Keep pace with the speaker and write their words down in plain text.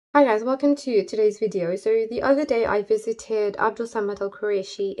Hi guys, welcome to today's video. So the other day I visited Abdul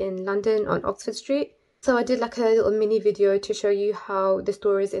Qurashi in London on Oxford Street. So I did like a little mini video to show you how the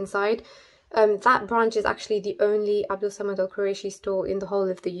store is inside. That branch is actually the only Abdul Qurashi store in the whole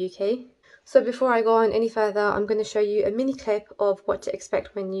of the UK. So before I go on any further, I'm going to show you a mini clip of what to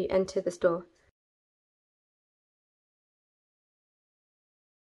expect when you enter the store.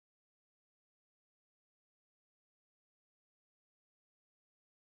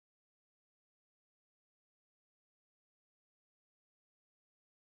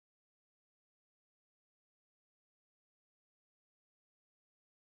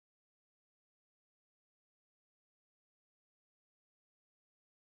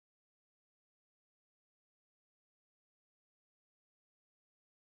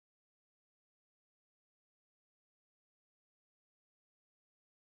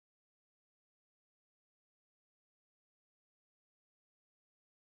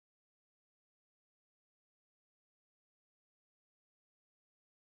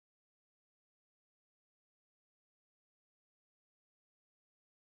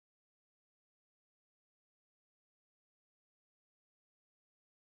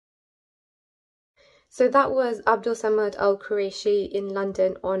 So that was Abdul Qurashi in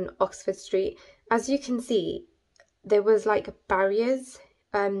London on Oxford Street. As you can see, there was like barriers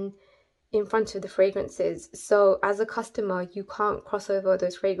in front of the fragrances. So as a customer, you can't cross over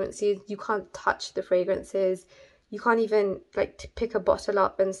those fragrances, you can't touch the fragrances, you can't even like pick a bottle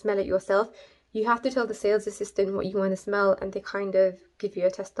up and smell it yourself. You have to tell the sales assistant what you want to smell, and they kind of give you a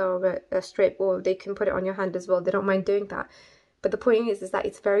tester or a strip, or they can put it on your hand as well. They don't mind doing that. But the point is that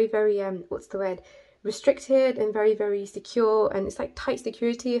it's very, very what's the word, restricted and very, very secure, and it's like tight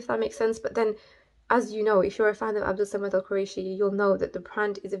security, if that makes sense. But then, as you know, if you're a fan of Abdul Qurashi, you'll know that the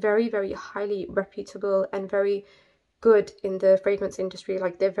brand is very, very highly reputable and very good in the fragrance industry.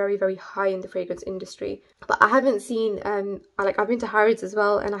 Like, they're very, very high in the fragrance industry. But I haven't seen I've been to Harrods as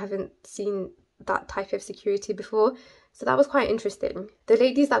well, and I haven't seen that type of security before. So that was quite interesting. The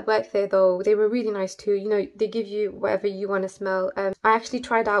ladies that work there though, they were really nice too. You know, they give you whatever you want to smell. I actually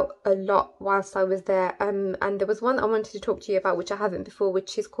tried out a lot whilst I was there. And there was one I wanted to talk to you about, which I haven't before,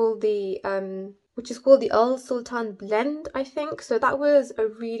 which is called the Al Sultan blend, I think. So that was a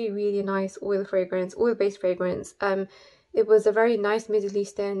really, really nice oil-based fragrance. It was a very nice Middle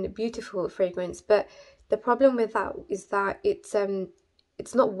Eastern, beautiful fragrance. But the problem with that is that it's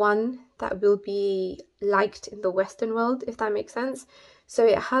not one that will be liked in the Western world, if that makes sense. So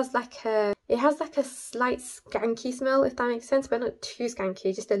it has like a slight skanky smell, if that makes sense, but not too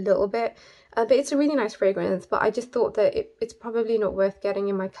skanky, just a little bit. But it's a really nice fragrance. But I just thought that it's probably not worth getting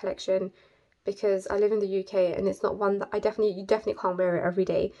in my collection, because I live in the UK and it's not one that you definitely can't wear it every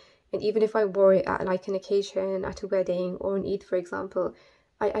day. And even if I wore it at like an occasion, at a wedding or an Eid, for example,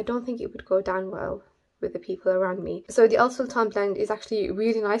 I don't think it would go down well with the people around me. So the Al Sultan blend is actually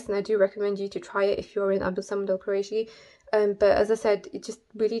really nice, and I do recommend you to try it if you're in Abdul Qurashi. But as I said, it just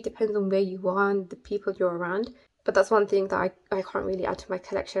really depends on where you are and the people you're around. But that's one thing that I can't really add to my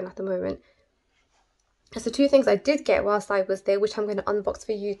collection at the moment. So two things I did get whilst I was there, which I'm going to unbox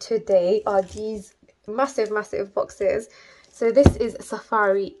for you today, are these massive, massive boxes. So this is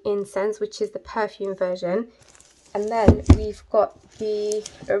Safari Incense, which is the perfume version. And then we've got the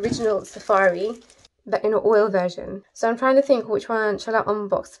original Safari, but in an oil version. So I'm trying to think which one shall I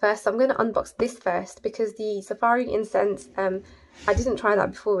unbox first. So I'm going to unbox this first, because the Safari Incense, I didn't try that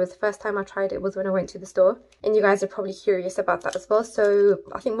before. It was the first time I tried it was when I went to the store, and you guys are probably curious about that as well. So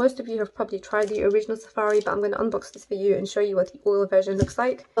I think most of you have probably tried the original Safari, but I'm going to unbox this for you and show you what the oil version looks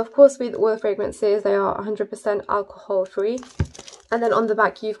like. Of course, with oil fragrances, they are 100% alcohol free. And then on the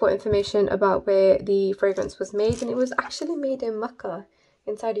back, you've got information about where the fragrance was made, and it was actually made in Mecca,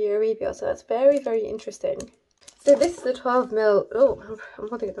 in Saudi Arabia. So that's very, very interesting. So this is the 12ml. Oh, I'm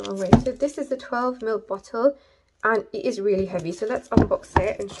holding it the wrong way. So this is the 12ml bottle, and it is really heavy. So let's unbox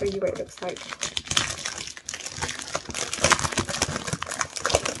it and show you what it looks like.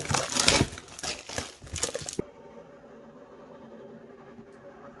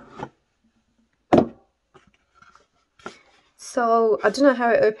 So I don't know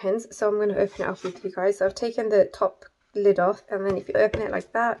how it opens, so I'm going to open it up with you guys. So I've taken the top lid off, and then if you open it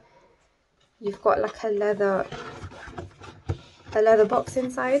like that, you've got like a leather box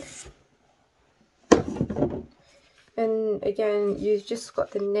inside. And again, you've just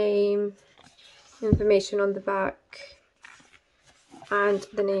got the name, information on the back, and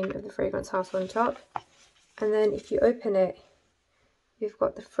the name of the fragrance house on top. And then if you open it, you've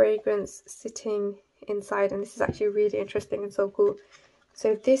got the fragrance sitting inside, and this is actually really interesting and so cool.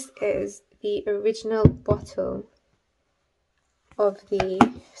 So this is the original bottle of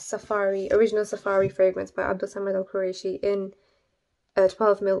the original Safari fragrance by Abdul Al Qurashi in a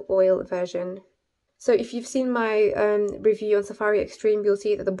 12 ml oil version. So if you've seen my review on Safari Extreme, you'll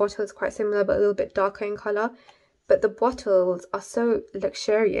see that the bottle is quite similar but a little bit darker in colour. But the bottles are so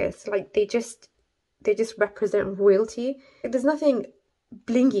luxurious, like they just represent royalty. There's nothing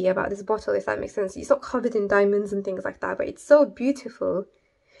blingy about this bottle, if that makes sense. It's not covered in diamonds and things like that, but it's so beautiful.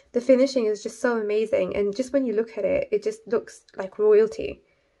 The finishing is just so amazing, and just when you look at it, it just looks like royalty.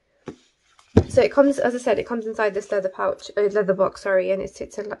 So it comes, as I said, it comes inside this leather box, sorry, and it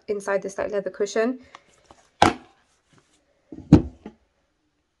sits inside this like leather cushion.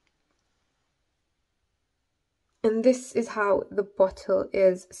 And this is how the bottle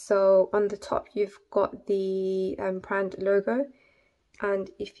is. So on the top you've got the brand logo, and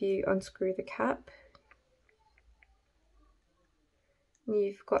if you unscrew the cap,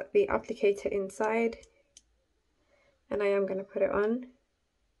 you've got the applicator inside, and I am going to put it on.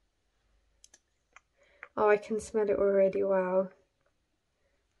 Oh, I can smell it already, wow.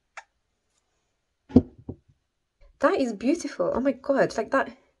 That is beautiful, oh my god, like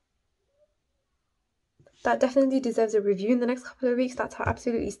that definitely deserves a review in the next couple of weeks. That's how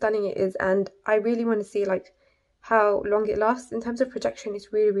absolutely stunning it is, and I really want to see like how long it lasts. In terms of projection,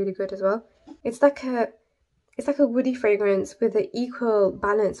 it's really, really good as well. It's like a woody fragrance with an equal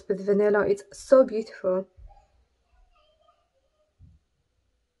balance with vanilla. It's so beautiful.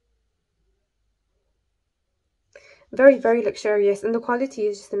 Very, very luxurious, and the quality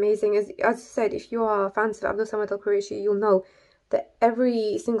is just amazing. As I said, if you are fans of Abdul Al Qurashi, you'll know that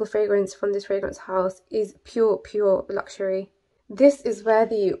every single fragrance from this fragrance house is pure luxury. This is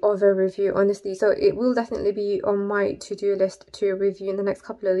worthy of a review, honestly, so it will definitely be on my to-do list to review in the next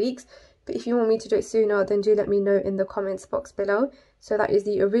couple of weeks. But if you want me to do it sooner, then do let me know in the comments box below. So that is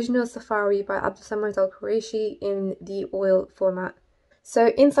the original Safari by Abdul Al Qurashi in the oil format. So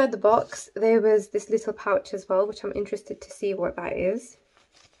inside the box there was this little pouch as well, which I'm interested to see what that is.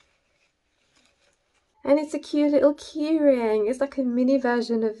 And it's a cute little keyring. It's like a mini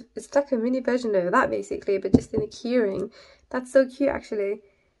version of that basically, but just in a keyring. That's so cute actually.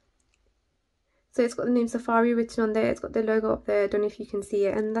 So it's got the name Safari written on there, it's got the logo up there, I don't know if you can see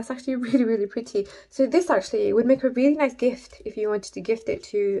it, and that's actually really, really pretty. So this actually would make a really nice gift if you wanted to gift it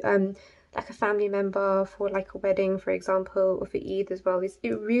to like a family member for like a wedding, for example, or for Eid as well.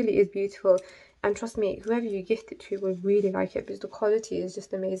 It really is beautiful, and trust me, whoever you gift it to will really like it because the quality is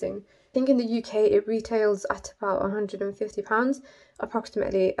just amazing. I think in the UK it retails at about £150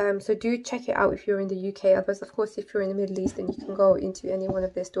 approximately, so do check it out if you're in the UK. Otherwise, of course, if you're in the Middle East, then you can go into any one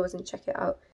of their stores and check it out.